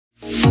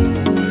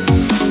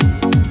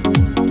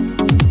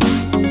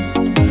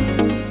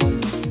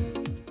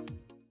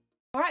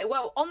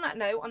Well, on that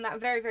note, on that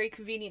very, very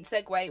convenient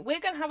segue, we're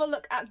going to have a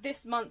look at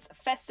this month's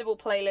festival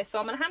playlist. So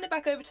I'm going to hand it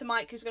back over to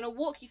Mike, who's going to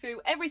walk you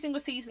through every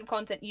single season of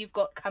content you've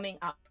got coming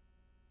up.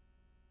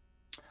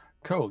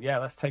 Cool. Yeah,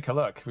 let's take a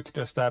look. We could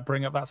just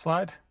bring up that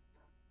slide.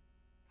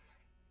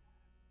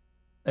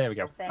 There we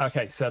go.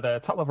 Okay, so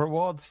the top level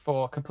rewards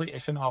for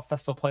completion of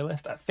festival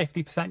playlist at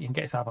 50%, you can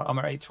get yourself an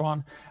Hummer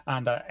H1,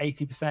 and at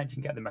 80%, you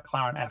can get the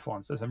McLaren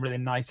F1. So some really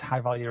nice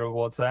high value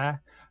rewards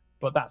there,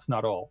 but that's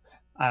not all.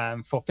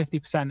 For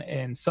 50%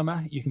 in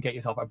summer, you can get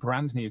yourself a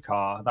brand new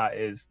car. That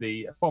is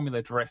the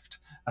Formula Drift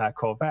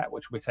Corvette,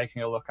 which we'll be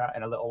taking a look at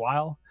in a little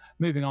while.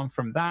 Moving on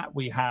from that,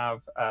 we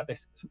have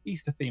this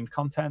Easter-themed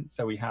content.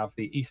 So we have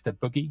the Easter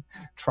Buggy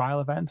trial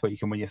event where you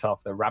can win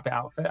yourself the rabbit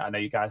outfit. I know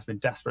you guys have been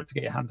desperate to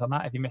get your hands on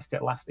that if you missed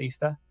it last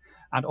Easter.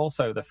 And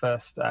also the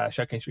first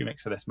showcase remix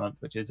for this month,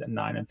 which is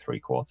 9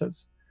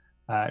 3/4.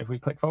 If we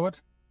click forward.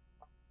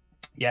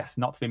 Yes,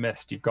 not to be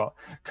missed. You've got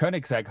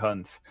Koenigsegg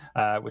Hunt,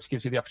 which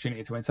gives you the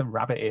opportunity to win some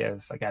rabbit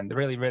ears. Again, the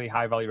really, really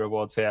high value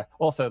rewards here.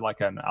 Also,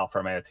 like an Alfa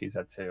Romeo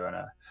TZ2 and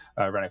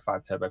a Renault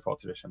 5 Turbo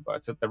 4th Edition. But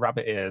it's the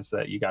rabbit ears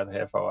that you guys are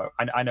here for.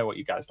 I know what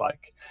you guys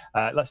like.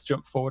 Let's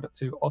jump forward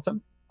to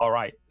autumn. All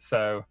right,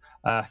 so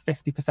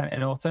 50%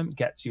 in autumn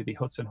gets you the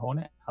Hudson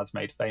Hornet, as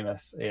made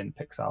famous in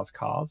Pixar's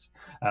Cars.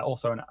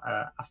 Also an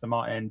Aston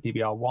Martin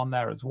DBR1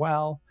 there as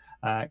well.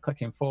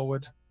 Clicking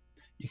forward.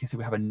 You can see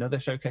we have another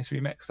showcase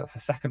remix. That's the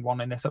second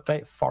one in this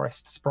update,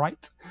 Forest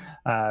Sprite.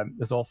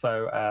 There's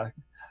also,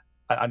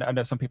 I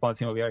know some people on the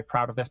team will be very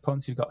proud of this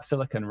pun. So you've got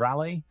Silicon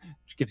Rally,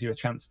 which gives you a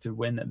chance to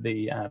win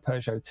the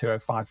Peugeot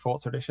 205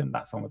 Forza Edition.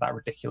 That's the one with that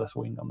ridiculous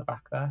wing on the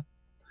back there.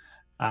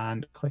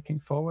 And clicking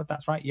forward,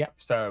 that's right. Yep.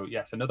 So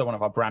yes, another one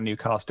of our brand new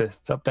cars to this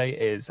update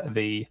is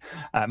the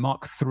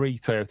Mark III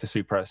Toyota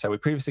Supra. So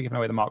we've previously given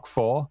away the Mark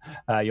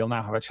IV. You'll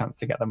now have a chance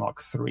to get the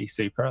Mark III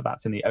Supra.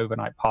 That's in the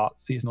overnight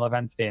parts seasonal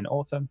event in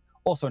autumn.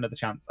 Also another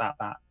chance at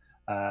that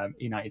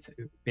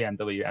E92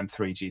 BMW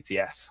M3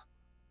 GTS.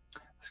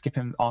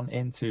 Skipping on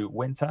into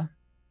winter,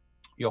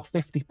 your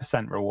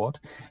 50% reward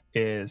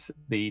is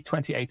the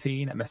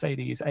 2018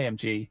 Mercedes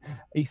AMG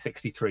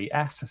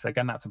E63 So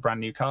again, that's a brand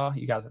new car.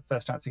 You guys have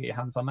first chance to get your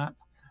hands on that.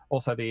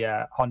 Also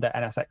the Honda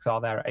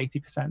NSXR there at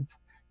 80%.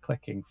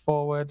 Clicking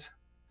forward,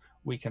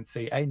 we can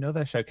see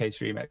another showcase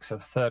remix, so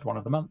the third one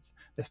of the month.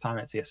 This time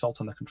it's the Assault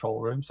on the Control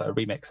Room, so a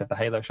remix of the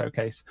Halo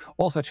showcase.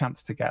 Also a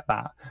chance to get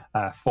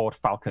that Ford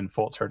Falcon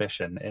Forza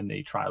Edition in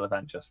the trial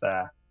event just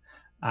there.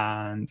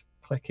 And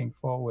clicking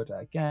forward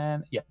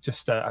again, yeah,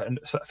 just a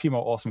few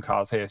more awesome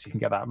cars here. So you can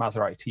get that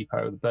Maserati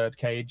Tipo, the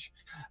Birdcage,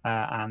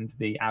 and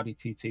the Audi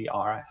TT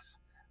RS.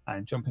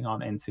 And jumping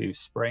on into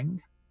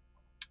spring.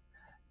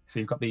 So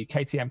you've got the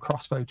KTM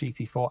Crossbow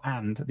GT4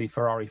 and the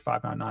Ferrari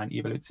 599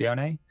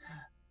 Evoluzione.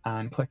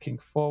 And clicking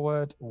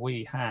forward,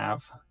 we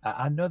have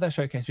another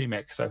showcase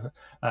remix. So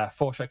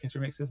 4 showcase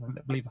remixes.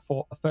 I believe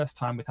the first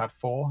time we've had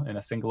 4 in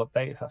a single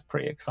update. So that's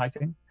pretty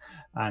exciting.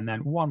 And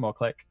then one more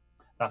click.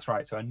 That's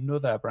right. So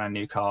another brand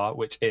new car,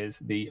 which is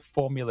the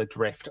Formula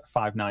Drift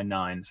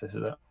 599. So this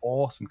is an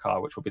awesome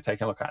car, which we'll be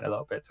taking a look at in a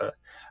little bit. So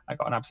I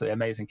got an absolutely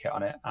amazing kit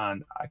on it,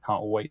 and I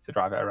can't wait to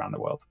drive it around the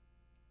world.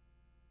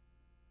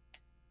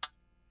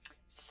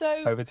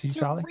 So over to you,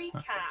 Charlie.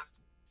 Recap.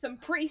 Some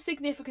pretty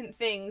significant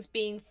things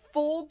being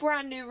 4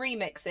 brand new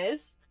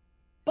remixes,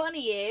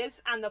 bunny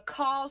ears, and the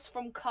cars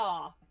from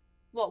Car.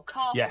 Well,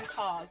 Car from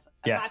Cars.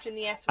 Imagine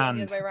the S one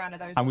the other way around of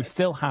those. And we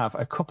still have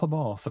a couple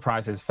more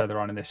surprises further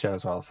on in this show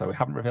as well. So we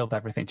haven't revealed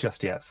everything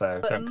just yet.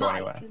 So don't go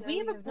anywhere. We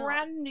have a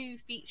brand new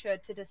feature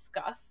to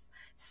discuss.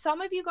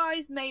 Some of you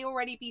guys may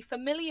already be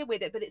familiar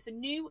with it, but it's a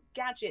new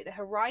gadget that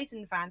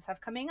Horizon fans have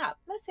coming up.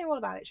 Let's hear all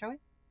about it, shall we?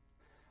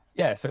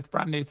 Yeah, so it's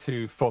brand new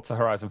to Forza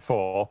Horizon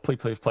 4.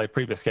 People who've played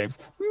previous games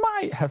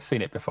might have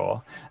seen it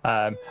before.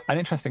 An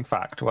interesting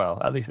fact,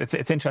 well, at least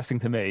it's interesting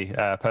to me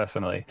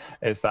personally,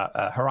 is that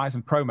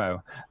Horizon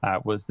Promo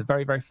was the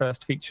very, very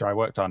first feature I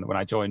worked on when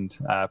I joined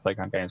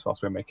Playground Games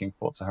whilst we were making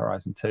Forza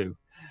Horizon 2.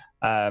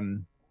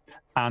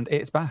 And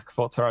it's back.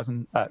 Forza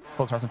Horizon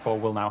 4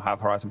 will now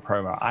have Horizon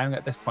Promo. I'm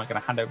at this point going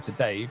to hand over to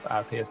Dave,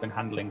 as he has been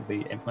handling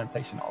the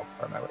implementation of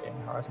Promo in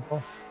Horizon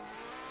 4.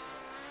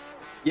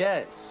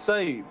 Yeah,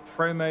 so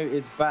Promo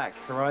is back.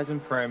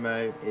 Horizon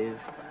Promo is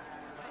back.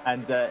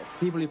 And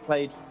people who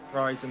played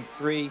Horizon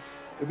 3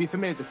 will be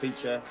familiar with the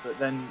feature, but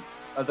then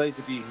those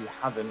of you who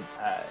haven't,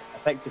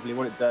 effectively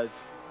what it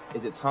does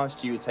is it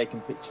tasks you with taking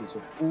pictures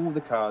of all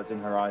the cars in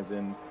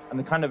Horizon. And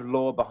the kind of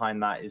lore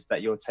behind that is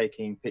that you're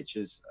taking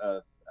pictures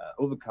of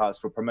all the cars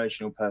for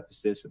promotional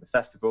purposes for the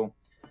festival.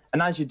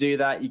 And as you do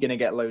that, you're going to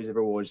get loads of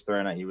rewards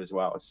thrown at you as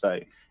well. So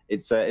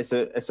it's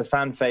a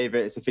fan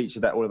favorite. It's a feature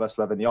that all of us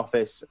love in the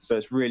office. So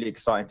it's really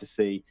exciting to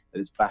see that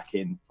it's back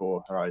in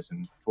for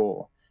Horizon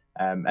 4.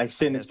 I've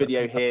seen this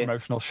video here.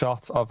 Promotional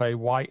shot of a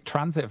white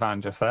transit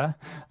van just there.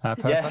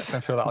 Perfect. Yes.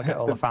 I'm sure that'll get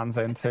all the fans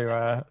into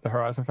the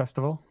Horizon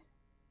Festival.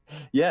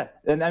 Yeah,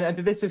 and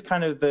this is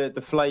kind of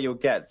the flair you'll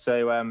get.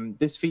 So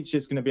this feature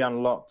is going to be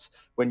unlocked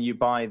when you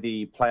buy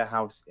the player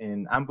house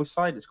in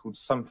Ambleside. It's called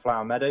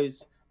Sunflower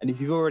Meadows. And if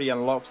you've already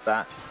unlocked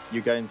that,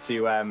 you're going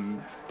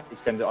to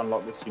it's going to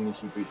unlock as soon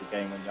as you boot the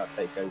game when the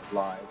update goes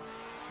live.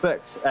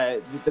 But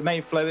the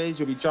main flow is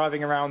you'll be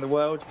driving around the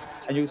world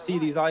and you'll see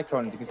these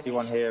icons. You can see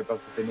one here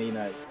above the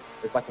Firmino.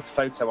 It's like a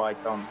photo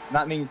icon. And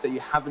that means that you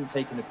haven't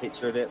taken a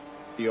picture of it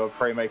for your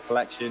promo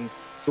collection.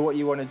 So what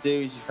you want to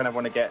do is you just kind of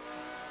want to get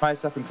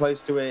nice up and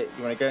close to it.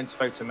 You want to go into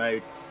photo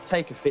mode,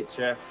 take a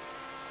picture,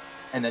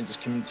 and then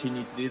just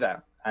continue to do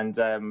that. And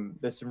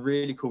there's some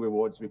really cool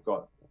rewards we've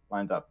got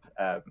lined up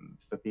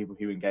for people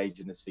who engage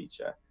in this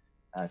feature.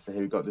 So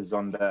here we've got the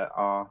Zonda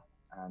R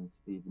and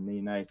the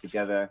Firmino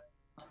together.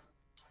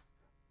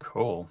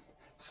 Cool.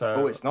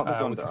 So it's not the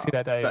Zonda. We can see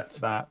there, Dave,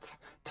 that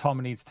Tom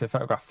needs to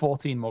photograph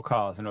 14 more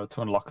cars in order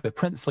to unlock the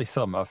princely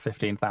sum of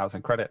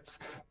 15,000 credits.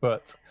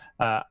 But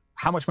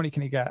how much money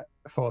can he get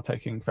for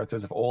taking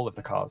photos of all of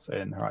the cars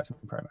in Horizon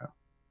Promo?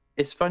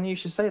 It's funny you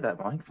should say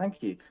that, Mike.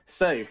 Thank you.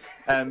 So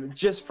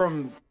just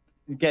from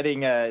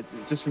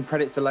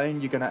credits alone,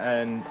 you're going to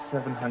earn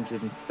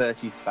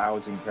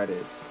 730,000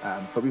 credits.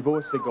 But we've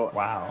also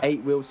got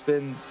 8 wheel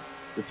spins.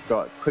 We've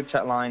got quick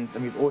chat lines,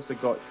 and we've also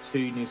got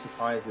 2 new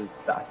surprises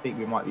that I think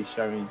we might be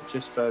showing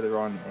just further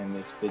on in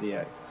this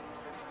video.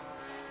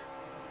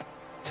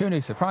 2 new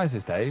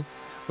surprises, Dave.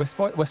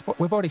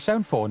 We've already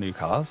shown 4 new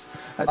cars.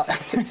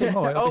 2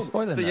 more. It'll be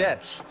spoiling them.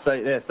 So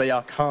yes, they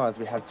are cars.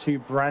 We have 2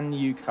 brand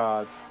new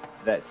cars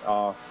that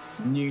are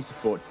new to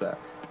Forza,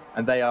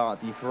 and they are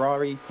the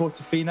Ferrari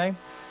Portifino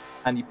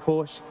and the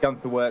Porsche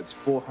Gunther Works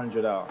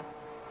 400R.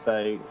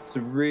 So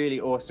some really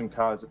awesome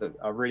cars that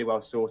are really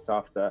well sought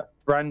after,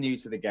 brand new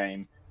to the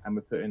game, and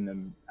we're putting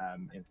them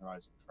in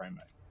Horizon Promo.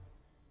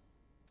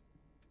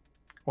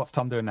 What's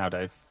Tom doing now,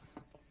 Dave?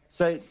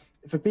 So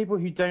for people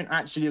who don't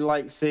actually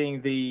like seeing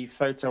the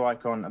photo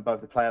icon above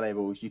the player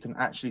labels, you can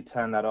actually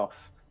turn that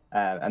off.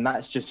 And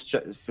that's just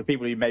for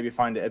people who maybe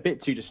find it a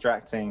bit too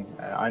distracting.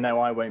 I know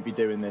I won't be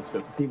doing this,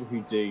 but for people who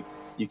do,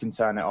 you can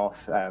turn it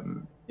off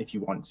if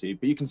you want to.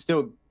 But you can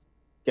still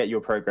get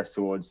your progress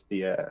towards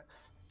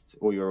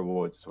all your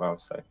rewards as well.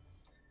 So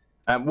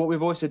what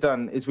we've also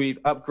done is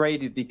we've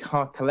upgraded the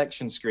car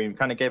collection screen,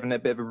 kind of given it a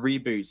bit of a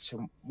reboot.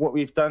 So what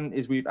we've done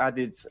is we've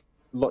added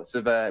lots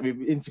of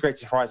we've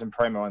integrated Horizon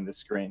Promo on this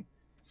screen.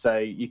 So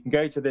you can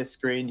go to this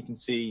screen, you can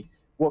see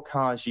what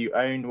cars you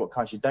own, what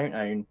cars you don't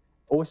own,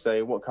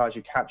 also what cars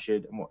you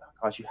captured and what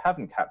cars you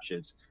haven't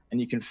captured, and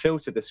you can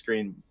filter the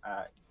screen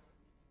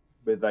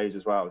with those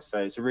as well. So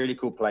it's a really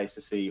cool place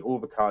to see all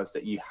the cars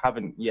that you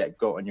haven't yet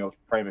got in your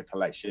promo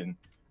collection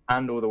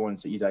and all the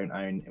ones that you don't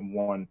own in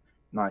one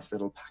nice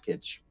little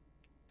package.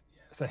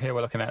 So here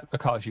we're looking at the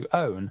cars you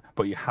own,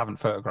 but you haven't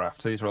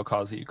photographed. So these are all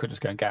cars that you could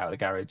just go and get out of the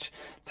garage,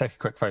 take a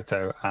quick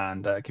photo,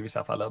 and give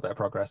yourself a little bit of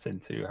progress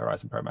into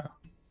Horizon Promo.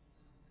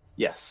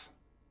 Yes.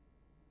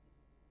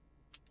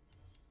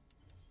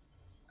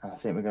 I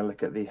think we're going to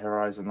look at the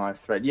Horizon Live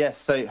thread. Yes,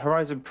 so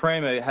Horizon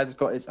Promo has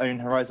got its own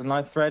Horizon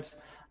Live thread.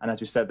 And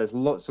as we said, there's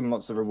lots and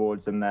lots of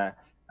rewards in there,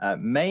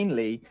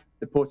 mainly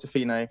the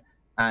Portifino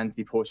and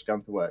the Porsche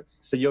Gunther Works.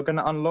 So you're going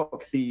to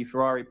unlock the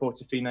Ferrari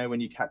Portifino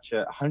when you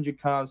capture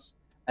 100 cars,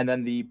 and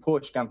then the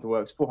Porsche Gunther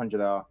Works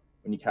 400R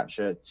when you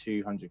capture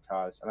 200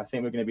 cars. And I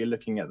think we're going to be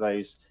looking at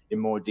those in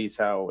more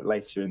detail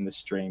later in the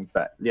stream.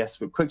 But yes,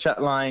 with quick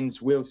chat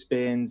lines, wheel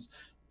spins,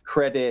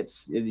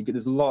 credits,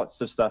 there's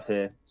lots of stuff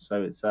here.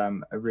 So it's a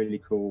really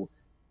cool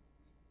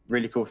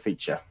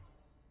feature.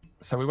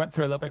 So we went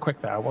through a little bit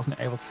quick there. I wasn't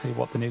able to see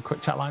what the new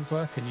quick chat lines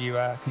were. Can you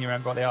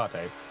remember what they are,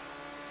 Dave?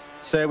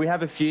 So we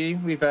have a few.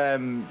 We've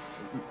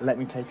let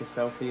me take a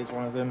selfie is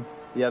one of them.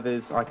 The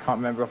others I can't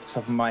remember off the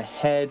top of my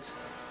head.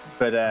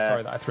 But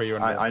sorry that I threw you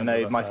under. I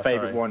know my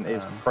favourite one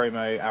is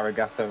Promo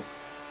Arigato.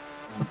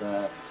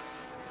 And,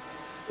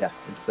 yeah,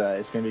 it's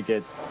going to be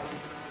good.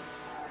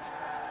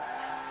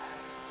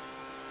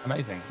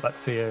 Amazing. Let's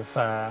see if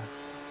Tom's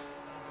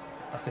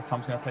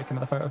going to take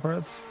another photo for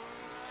us.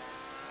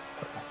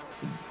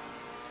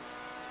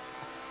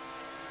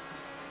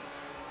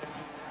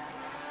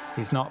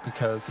 He's not,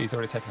 because he's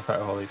already taken a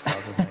photo of all these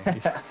cars,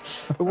 hasn't he?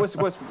 But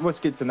what's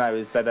good to know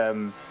is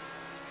that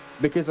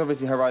because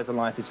obviously Horizon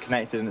Life is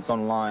connected and it's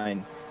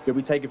online, you'll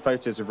be taking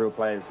photos of real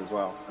players as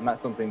well, and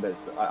that's something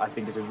that's I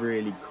think is a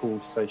really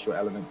cool social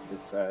element to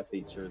this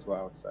feature as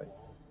well. So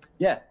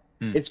yeah,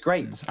 it's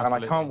great, and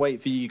I can't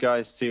wait for you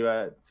guys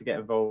to get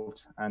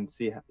involved and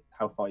see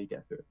how far you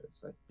get through it.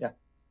 So yeah.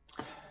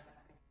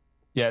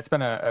 Yeah, it's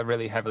been a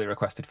really heavily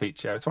requested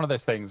feature. It's one of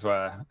those things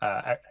where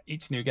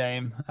each new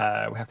game,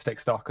 we have to take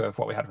stock of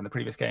what we had from the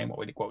previous game, what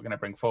we're going to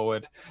bring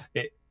forward.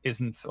 It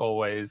isn't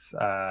always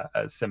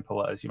as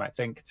simple as you might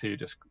think to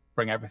just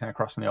bring everything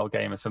across from the old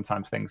game, as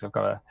sometimes things have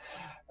got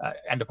to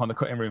end up on the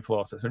cutting room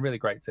floor. So it's been really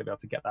great to be able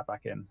to get that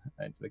back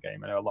into the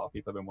game. I know a lot of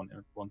people have been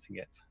wanting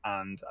it,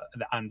 and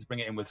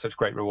bring it in with such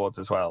great rewards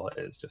as well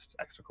is just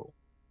extra cool.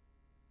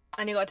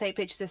 And you got to take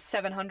pictures of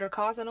 700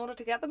 cars in order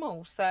to get them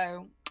all.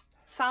 So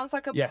sounds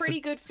like a pretty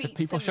good feat. So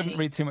people shouldn't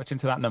read too much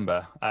into that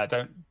number.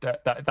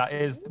 That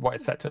is what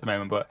it's set to at the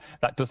moment, but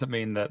that doesn't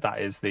mean that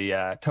is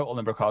the total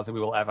number of cars that we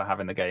will ever have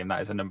in the game.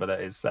 That is a number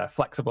that is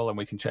flexible, and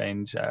we can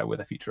change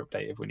with a future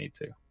update if we need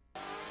to.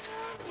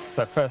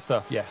 So first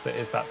up, yes, it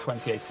is that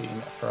 2018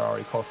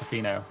 Ferrari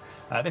Portifino.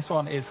 This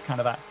one is kind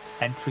of that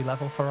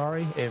entry-level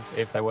Ferrari,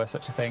 if there were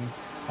such a thing.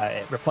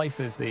 It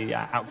replaces the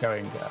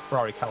outgoing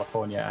Ferrari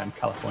California and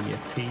California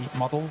T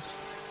models.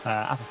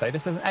 As I say,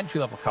 this is an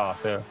entry-level car,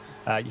 so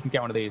you can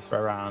get one of these for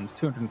around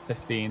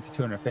 $215,000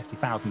 to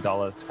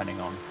 $250,000,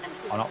 depending on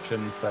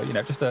options. So, you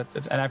know, just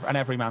an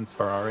everyman's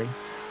Ferrari.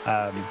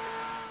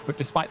 But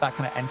despite that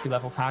kind of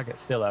entry-level tag,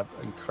 it's still an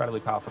incredibly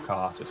powerful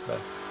car. So it's got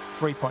a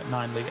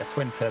 3.9-litre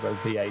twin-turbo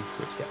V8,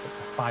 which gets up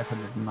to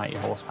 590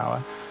 horsepower,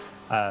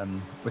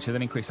 which is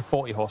an increase of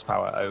 40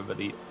 horsepower over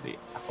the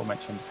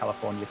aforementioned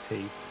California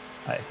T.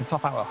 It can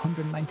top out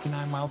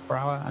 199 miles per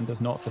hour and does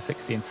 0 to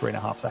 60 in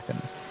 3.5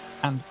 seconds.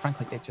 And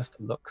frankly, it just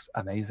looks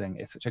amazing.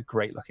 It's such a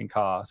great-looking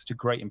car, such a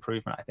great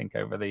improvement, I think,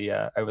 over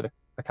the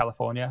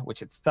California,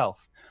 which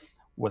itself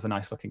was a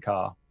nice-looking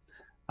car.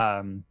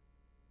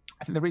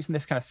 I think the reason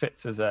this kind of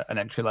sits as an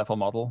entry-level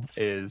model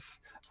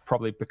is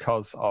probably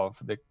because of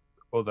the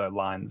other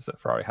lines that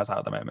Ferrari has out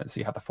at the moment.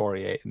 So you have the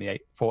 488 and the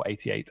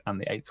 488 and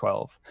the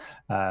 812,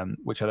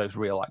 which are those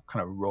real like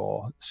kind of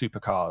raw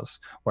supercars.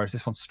 Whereas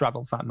this one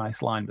straddles that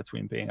nice line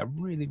between being a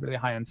really, really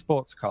high-end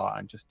sports car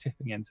and just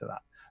tipping into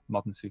that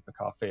modern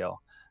supercar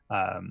feel.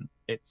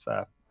 It's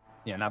an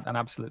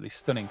absolutely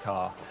stunning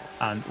car,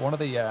 and one of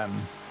the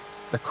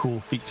cool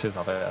features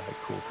of it,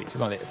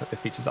 one of the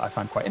features that I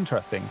find quite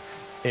interesting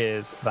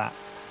is that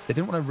they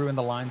didn't want to ruin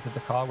the lines of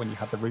the car when you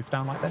had the roof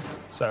down like this.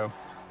 So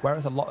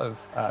whereas a lot of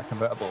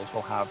convertibles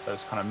will have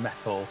those kind of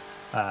metal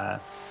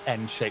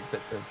end-shaped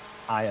bits of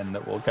iron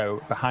that will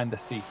go behind the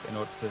seat in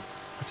order to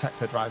protect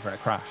the driver in a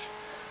crash,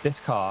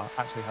 this car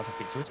actually has a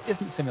feature which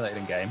isn't simulated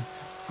in game,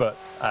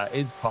 but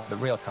is part of the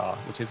real car,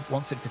 which is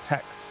once it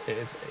detects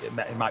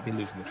it might be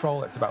losing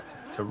control, it's about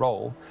to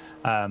roll.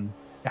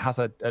 It has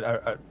a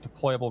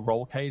deployable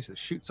roll cage that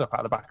shoots up out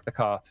of the back of the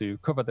car to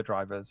cover the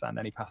drivers and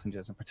any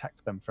passengers and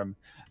protect them from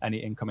any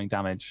incoming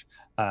damage.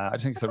 I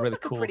just think it's a really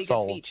cool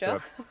solve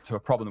to a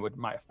problem that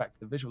might affect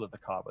the visual of the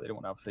car, but they don't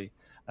want to obviously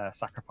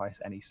sacrifice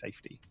any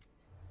safety.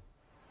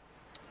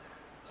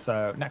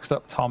 So next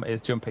up, Tom is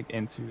jumping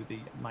into the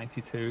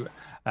 92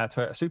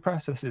 Toyota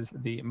Supra. So this is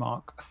the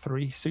Mark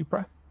III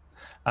Supra.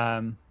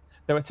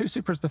 There were two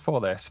Supras before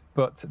this,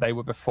 but they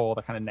were before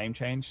the kind of name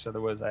change. So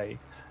there was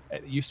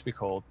it used to be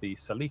called the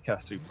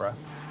Celica Supra,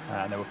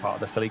 and they were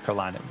part of the Celica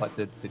line. It was like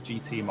the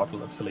GT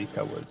model of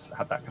Celica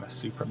had that kind of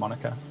Supra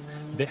moniker.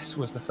 This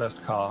was the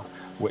first car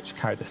which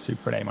carried the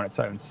Supra name on its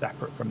own,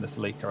 separate from the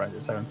Celica as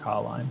its own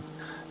car line.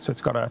 So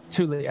it's got a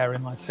 2-litre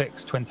inline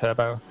 6 twin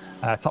turbo,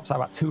 tops out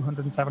about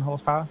 207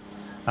 horsepower.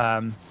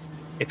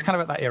 It's kind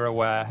of at that era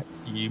where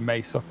you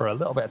may suffer a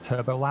little bit of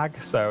turbo lag,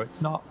 so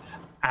it's not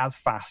as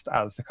fast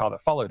as the car that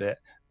followed it,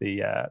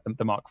 the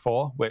Mark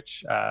IV,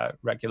 which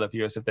regular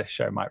viewers of this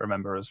show might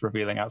remember as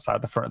revealing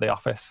outside the front of the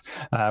office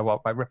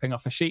by ripping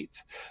off a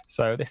sheet.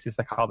 So this is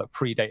the car that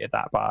predated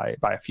that by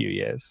a few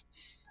years.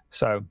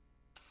 So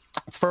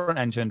it's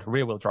front-engined,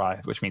 rear-wheel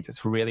drive, which means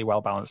it's really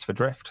well balanced for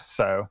drift.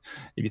 So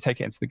if you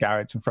take it into the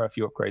garage and throw a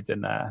few upgrades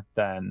in there,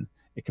 then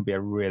it can be a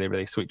really,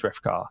 really sweet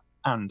drift car.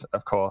 And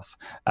of course,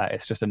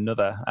 it's just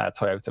another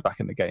Toyota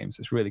back in the game.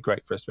 So it's really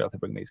great for us to be able to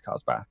bring these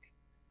cars back.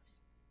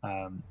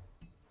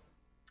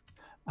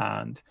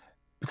 And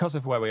because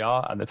of where we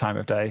are and the time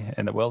of day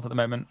in the world at the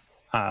moment,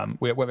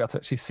 we won't be able to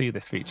actually see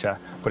this feature,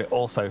 but it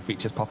also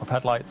features pop-up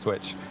headlights,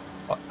 which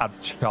adds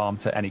charm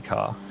to any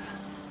car.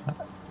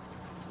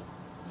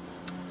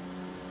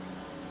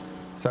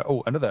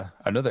 So,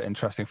 another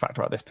interesting fact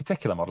about this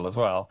particular model as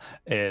well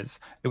is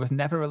it was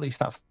never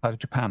released outside of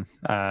Japan.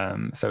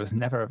 So it was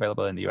never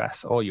available in the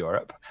US or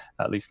Europe,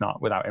 at least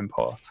not without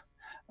import.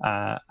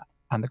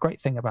 And the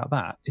great thing about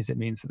that is it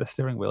means that the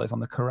steering wheel is on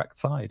the correct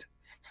side,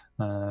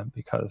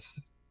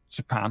 because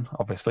Japan,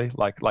 obviously,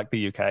 like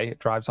the UK, it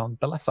drives on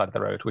the left side of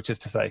the road, which is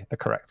to say the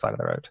correct side of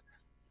the road.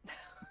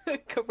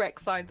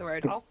 Correct side of the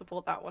road. I'll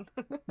support that one.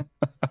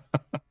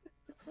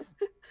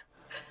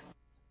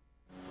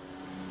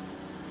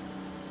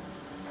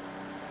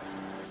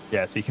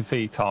 Yeah, so you can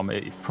see, Tom,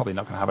 it's probably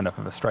not going to have enough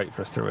of a straight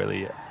for us to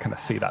really kind of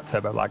see that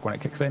turbo lag when it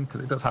kicks in,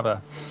 because it does have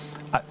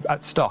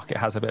at stock, it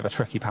has a bit of a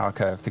tricky power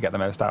curve to get the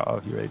most out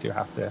of. You really do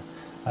have to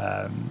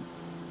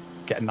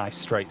get a nice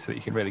straight so that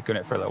you can really gun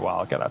it for a little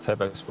while, get that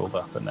turbo spooled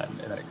up, and then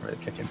it can really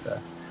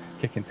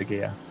kick into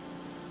gear.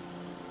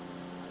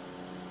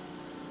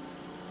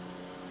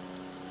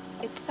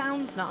 It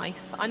sounds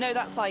nice. I know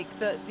that's like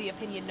the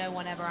opinion no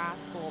one ever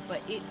asked for,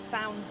 but it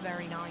sounds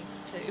very nice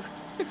too.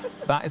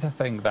 That is a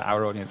thing that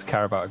our audience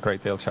care about a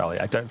great deal, Charlie.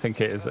 I don't think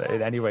it is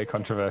in any way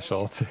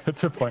controversial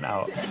to point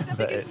out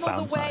that it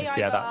sounds nice.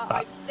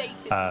 Yeah,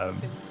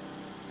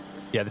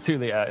 the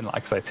 2-litre,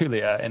 like I say,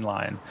 2-litre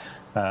inline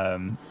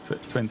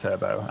twin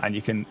turbo, and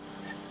you can.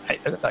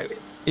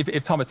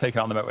 If Tom had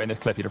taken on the motor in this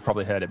clip, you'd have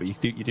probably heard it, but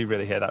you do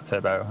really hear that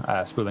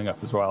turbo spooling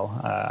up as well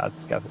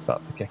as it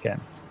starts to kick in.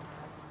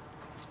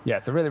 Yeah,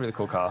 it's a really, really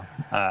cool car,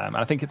 and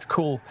I think it's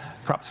cool,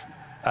 perhaps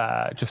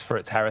just for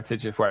its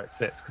heritage of where it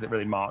sits, because it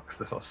really marks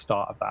the sort of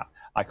start of that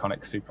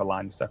iconic Supra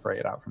line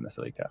separated out from the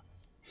Celica.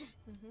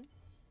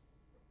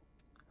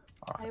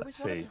 All right, I always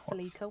wanted a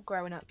Celica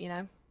growing up, you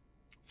know.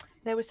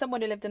 There was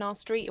someone who lived in our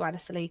street who had a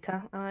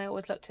Celica, and I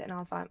always looked at it and I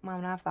was like, I'm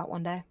going to have that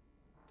one day.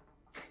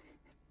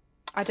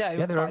 I don't,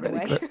 yeah, they're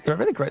a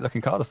really great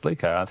looking car, the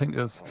Celica. I think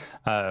there's,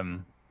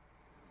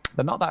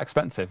 they're not that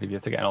expensive if you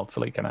have to get an old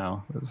Celica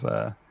now. There's,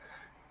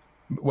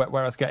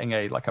 whereas getting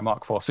a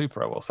Mark IV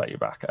Supra will set you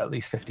back at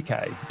least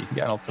 50k. You can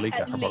get an old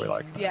Celica for probably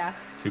like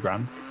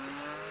 $2,000.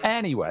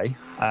 Anyway,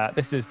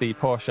 this is the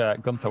Porsche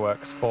Gunther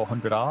Werks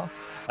 400R.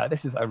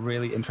 This is a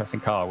really interesting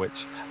car,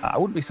 which I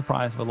wouldn't be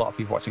surprised if a lot of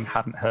people watching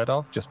hadn't heard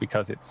of, just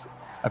because it's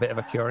a bit of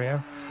a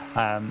curio.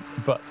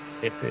 But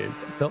it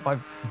is built by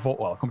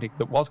a company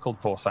that was called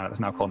Forza,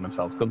 that's now calling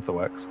themselves Gunther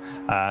Werks,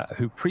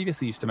 who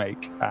previously used to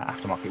make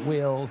aftermarket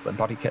wheels and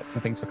body kits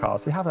and things for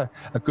cars. They have a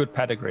good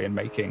pedigree in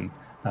making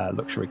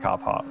luxury car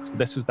parts. But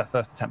this was their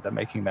first attempt at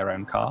making their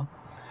own car.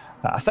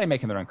 I say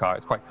making their own car,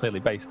 it's quite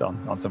clearly based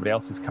on somebody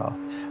else's car.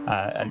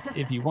 And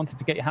if you wanted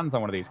to get your hands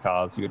on one of these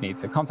cars, you would need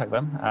to contact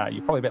them.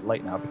 You're probably a bit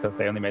late now because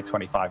they only made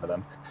 25 of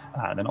them.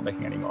 They're not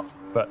making any more.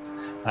 But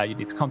you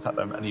need to contact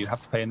them, and you'd have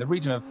to pay in the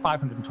region of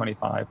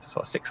 $525 to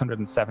sort of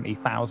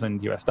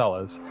 $670,000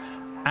 US.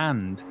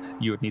 And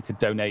you would need to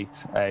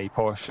donate a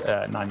Porsche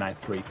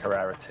 993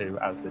 Carrera 2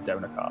 as the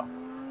donor car,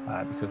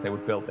 because they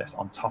would build this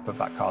on top of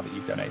that car that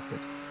you've donated.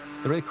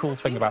 The really cool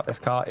thing about this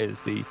car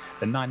is the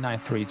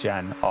 993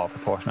 gen of the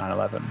Porsche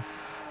 911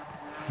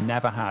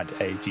 never had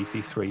a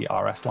GT3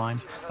 RS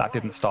line. That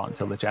didn't start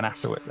until the gen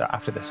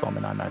after this one,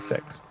 the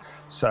 996.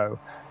 So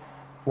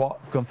what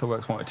Gunther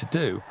Werks wanted to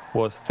do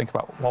was think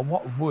about, well,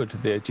 what would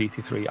the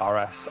GT3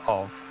 RS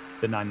of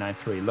the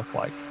 993 look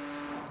like?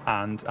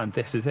 And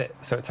this is it.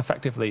 So it's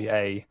effectively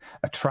a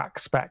track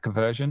spec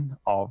version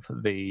of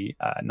the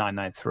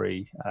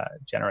 993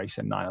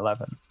 generation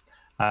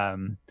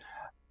 911.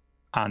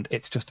 And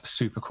it's just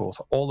super cool.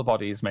 So all the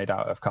body is made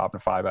out of carbon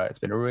fiber. It's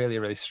been really,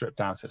 really stripped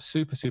down. So it's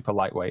super, super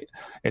lightweight.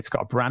 It's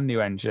got a brand new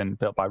engine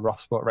built by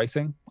Roth Sport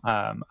Racing.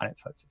 And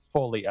it's a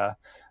 4-litre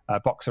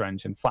boxer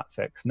engine, flat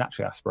six,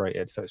 naturally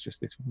aspirated. So it's just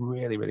this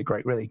really, really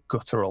great, really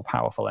guttural,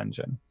 powerful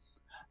engine.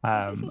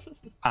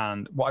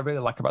 And what I really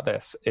like about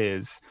this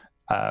is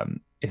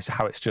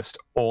how it's just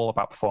all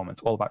about performance,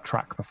 all about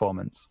track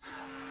performance.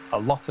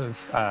 There's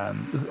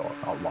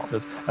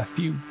a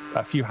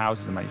few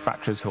houses and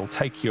manufacturers who will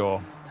take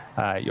your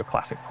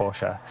classic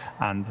Porsche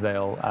and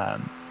they'll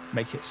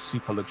make it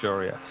super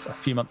luxurious. A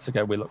few months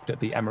ago we looked at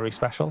the Emery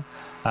Special,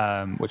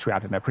 which we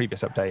had in a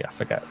previous update. I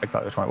forget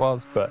exactly which one it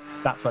was, but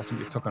that's where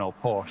somebody took an old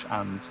Porsche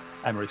and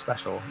Emery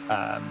Special,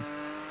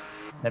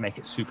 they make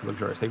it super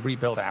luxurious. They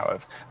rebuild it out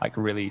of like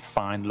really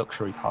fine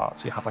luxury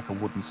parts. So you have like a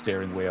wooden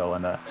steering wheel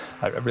and a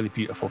really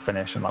beautiful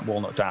finish and like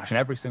walnut dash, and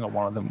every single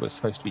one of them was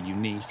supposed to be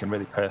unique and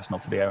really personal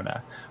to the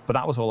owner. But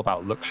that was all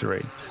about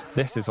luxury.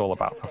 This is all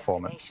about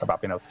performance,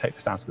 about being able to take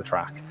this down to the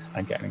track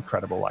and get an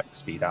incredible like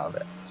speed out of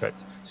it. So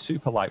it's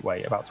super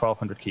lightweight, about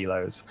 1,200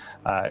 kilos.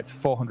 It's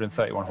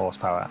 431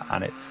 horsepower,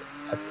 and it's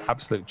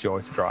absolute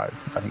joy to drive.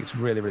 I think it's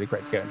really, really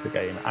great to get into the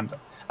game, and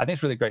I think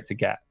it's really great to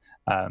get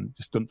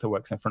just Gunther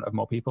Werks in front of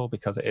more people,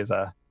 because it is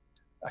a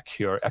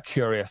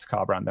curious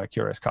car brand and a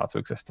curious car to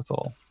exist at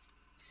all.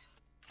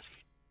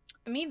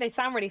 I mean, they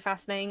sound really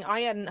fascinating.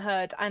 I hadn't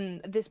heard,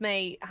 and this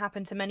may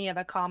happen to many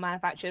other car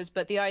manufacturers,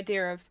 but the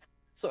idea of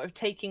sort of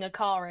taking a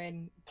car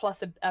in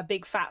plus a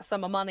big fat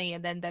sum of money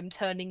and then them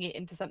turning it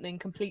into something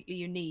completely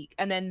unique,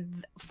 and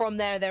then from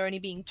there only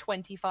being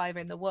 25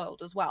 in the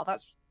world as well.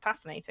 That's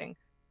fascinating.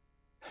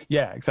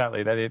 Yeah,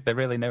 exactly. They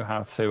really know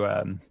how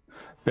to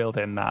build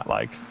in that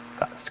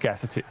that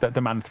scarcity, that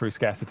demand through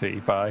scarcity,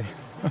 by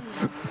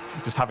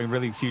just having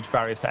really huge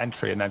barriers to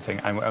entry and then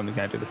saying, I'm only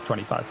going to do this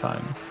 25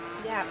 times.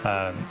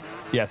 Yeah.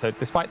 Yeah. So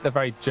despite the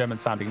very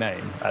German-sounding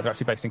name, they're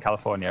actually based in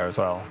California as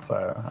well.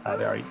 So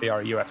they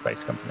are a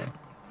US-based company.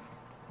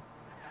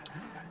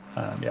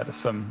 Yeah,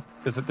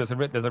 there's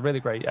a really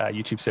great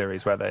YouTube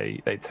series where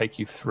they take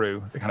you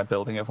through the kind of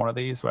building of one of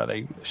these, where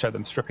they show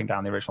them stripping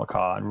down the original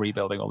car and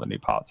rebuilding all the new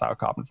parts out of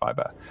carbon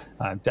fiber.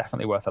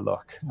 Definitely worth a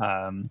look.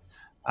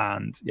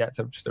 And yeah, it's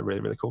just a really,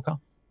 really cool car.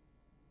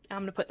 I'm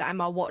going to put that in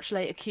my watch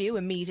later queue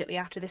immediately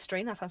after this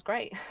stream. That sounds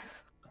great.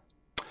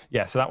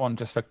 Yeah, so that one,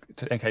 just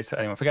in case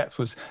anyone forgets,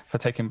 was for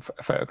taking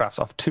photographs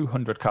of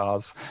 200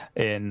 cars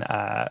in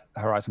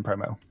Horizon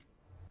Promo.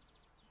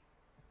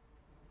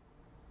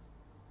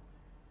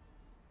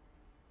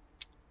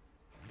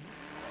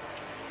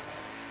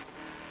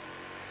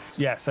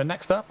 Yeah, so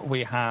next up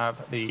we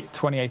have the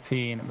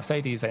 2018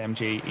 Mercedes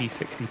AMG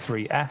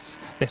E63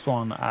 This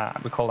one,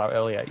 we called out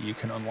earlier, you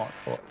can unlock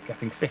for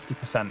getting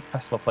 50%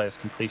 Festival Players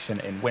completion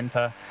in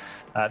winter.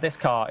 This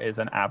car is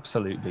an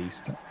absolute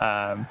beast.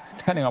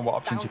 Depending on what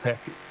options you pick,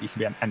 you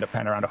can end up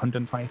paying around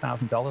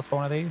 $120,000 for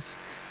one of these.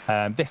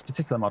 This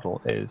particular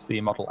model is the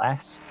Model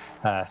S,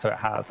 so it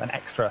has an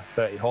extra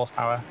 30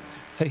 horsepower,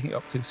 taking it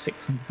up to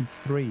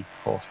 603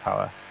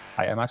 horsepower.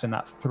 I imagine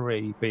that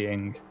 3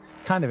 being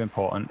kind of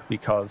important,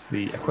 because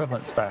the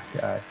equivalent spec,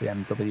 the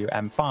BMW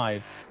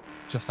M5,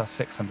 just has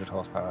 600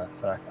 horsepower.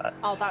 So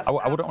I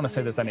wouldn't want to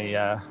say there's any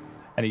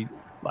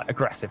like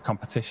aggressive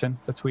competition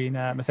between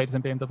Mercedes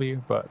and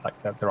BMW, but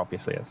like there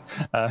obviously is.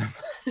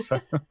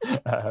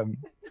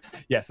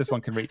 Yes, this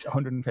one can reach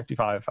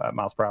 155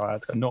 miles per hour.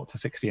 It's got 0 to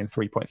 60 in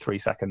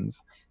 3.3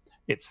 seconds.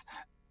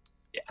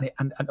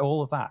 And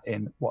all of that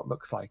in what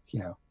looks like, you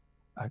know,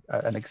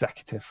 an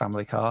executive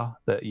family car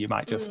that you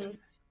might just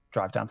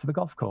drive down to the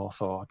golf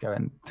course or go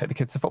and take the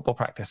kids to football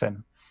practice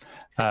in.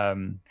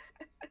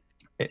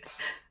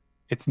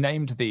 It's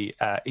named the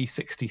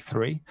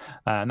E63,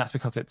 and that's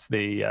because it's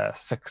the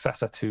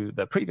successor to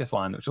the previous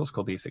line, which was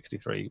called the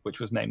E63, which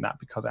was named that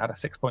because it had a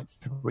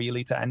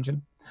 6.3-litre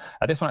engine.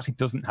 This one actually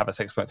doesn't have a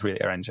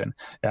 6.3-litre engine.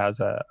 It has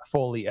a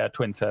 4-litre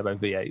twin-turbo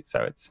V8,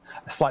 so it's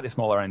a slightly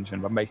smaller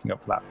engine, but making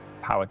up for that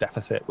power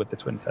deficit with the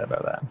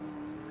twin-turbo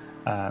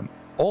there.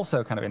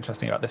 Also kind of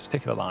interesting about this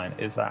particular line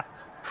is that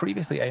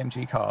previously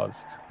AMG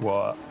cars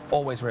were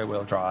always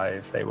rear-wheel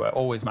drive. They were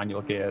always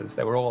manual gears.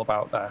 They were all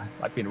about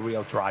like being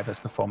real drivers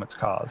performance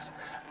cars.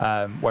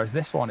 Whereas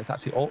this one is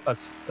actually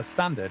a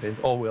standard is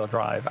all-wheel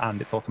drive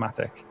and it's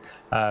automatic.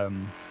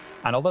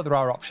 And although there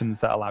are options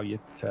that allow you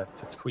to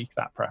tweak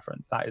that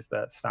preference, that is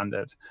the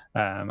standard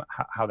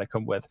how they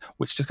come with,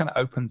 which just kind of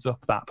opens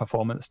up that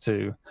performance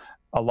to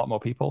a lot more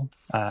people.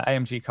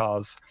 AMG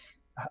cars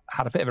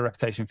had a bit of a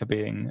reputation for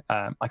being,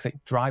 like I say,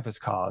 drivers'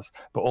 cars,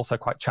 but also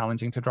quite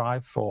challenging to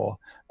drive for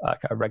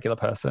like a regular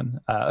person.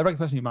 A regular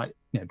person who might,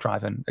 you know,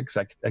 drive an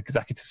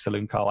executive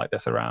saloon car like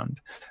this around.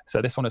 So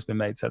this one has been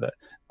made so that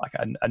like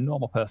a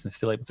normal person is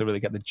still able to really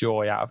get the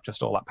joy out of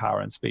just all that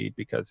power and speed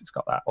because it's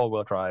got that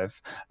all-wheel drive,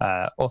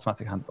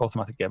 automatic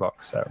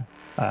gearbox. So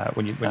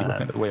when you're looking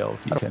at the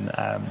wheels,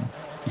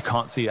 you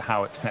can't see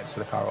how it's connected to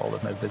the car at all.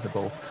 There's no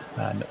visible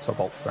nuts or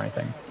bolts or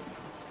anything.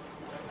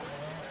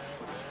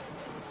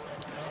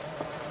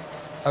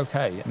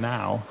 Okay,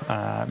 now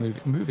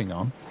moving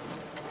on.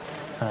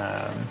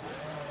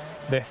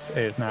 This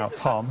is now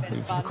Tom, who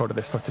recorded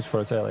this footage for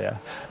us earlier,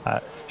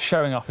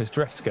 showing off his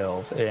drift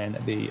skills in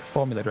the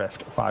Formula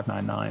Drift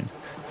 599.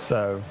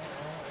 So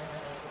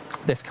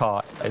this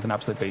car is an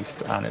absolute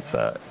beast, and it's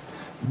a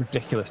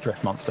ridiculous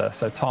drift monster.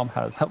 So Tom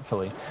has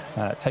helpfully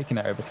taken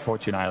it over to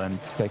Fortune Island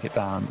to take it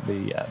down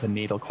the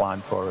needle climb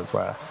for us,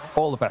 where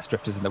all the best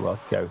drifters in the world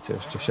go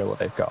to show what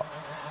they've got.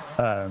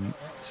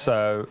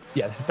 So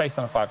yeah, this is based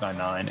on a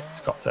 599.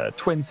 It's got a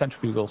twin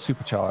centrifugal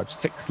supercharged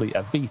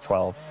 6-litre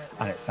V12,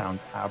 and it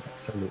sounds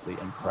absolutely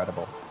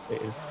incredible.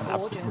 It is an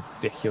absolutely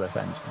ridiculous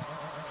engine.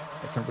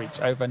 It can reach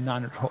over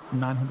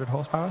 900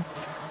 horsepower.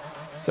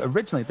 So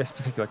originally, this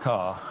particular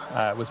car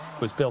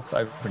was built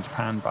over in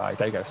Japan by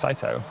Daigo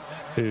Saito,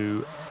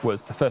 who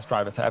was the first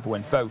driver to ever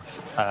win both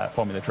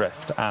Formula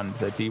Drift and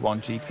the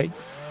D1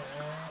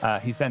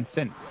 GP. He's then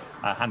since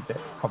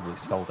probably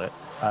sold it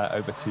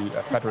over to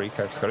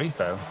Federico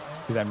Scarifo,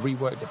 who then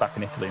reworked it back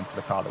in Italy into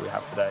the car that we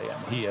have today,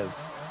 and he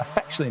has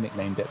affectionately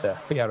nicknamed it the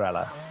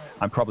Fiorella.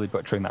 I'm probably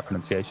butchering that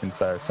pronunciation,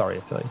 so sorry,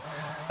 Italy.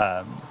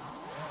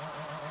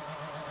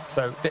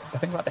 So the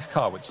thing about this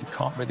car, which you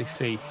can't really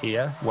see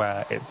here,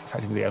 where it's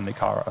effectively the only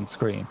car on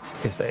screen,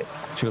 is that it's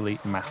actually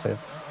massive.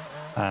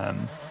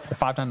 The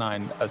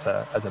 599 as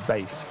a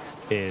base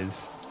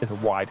is a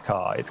wide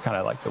car. It's kind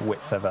of like the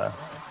width of a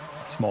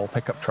small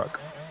pickup truck.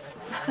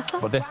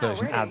 But this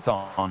version adds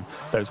on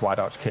those wide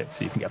arch kits,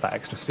 so you can get that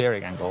extra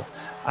steering angle,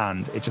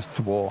 and it just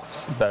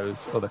dwarfs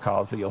those other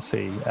cars that you'll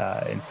see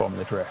in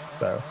Formula Drift.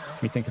 So when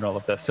you're thinking all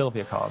of the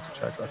Silvia cars,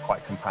 which are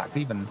quite compact,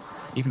 even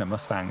a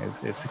Mustang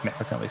is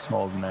significantly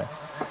smaller than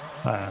this.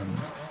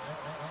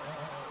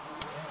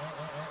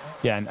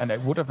 Yeah, and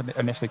it would have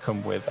initially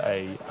come with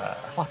a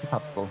flappy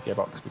paddle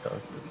gearbox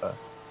because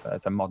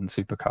it's a modern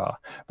supercar,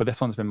 but this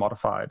one's been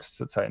modified.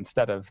 So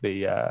instead of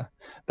the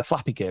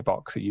flappy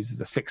gearbox, it uses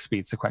a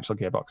 6-speed sequential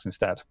gearbox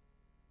instead.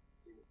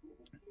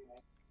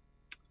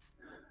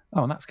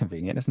 Oh, and that's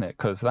convenient, isn't it?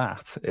 Because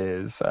that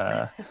is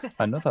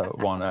another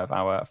one of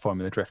our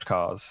Formula Drift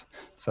cars.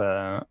 So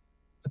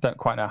I don't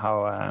quite know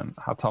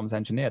how Tom's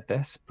engineered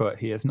this, but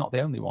he is not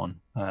the only one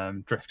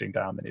drifting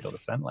down the needle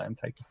descent. Let him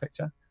take his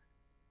picture.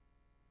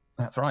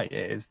 That's right.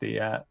 It is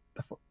the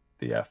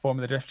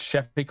Formula Drift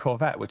Chevy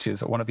Corvette, which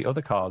is one of the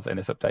other cars in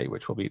this update,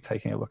 which we'll be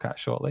taking a look at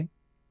shortly.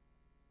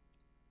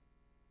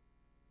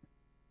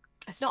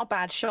 It's not a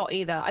bad shot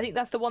either. I think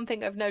that's the one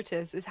thing I've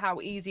noticed is how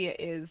easy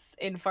it is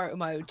in photo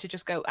mode to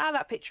just go,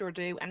 that picture will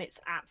do, and it's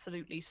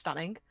absolutely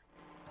stunning.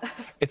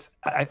 It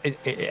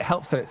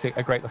helps that it's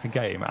a great looking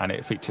game and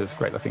it features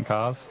great looking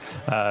cars.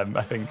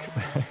 I think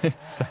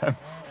it's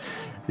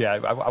yeah,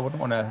 I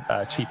wouldn't want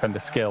to cheapen the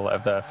skill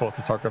of the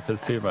photographers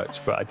too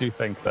much, but I do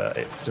think that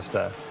it's just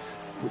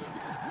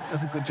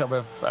does a good job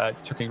of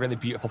chucking really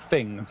beautiful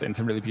things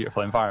into really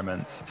beautiful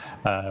environments,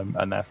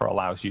 and therefore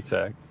allows you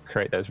to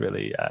create those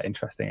really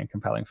interesting and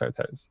compelling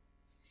photos.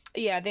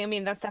 Yeah, I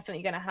mean, that's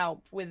definitely going to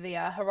help with the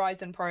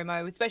Horizon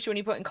promo, especially when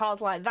you're putting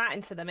cars like that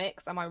into the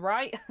mix. Am I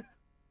right?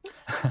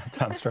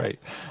 Damn straight.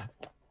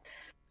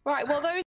 Right, well, those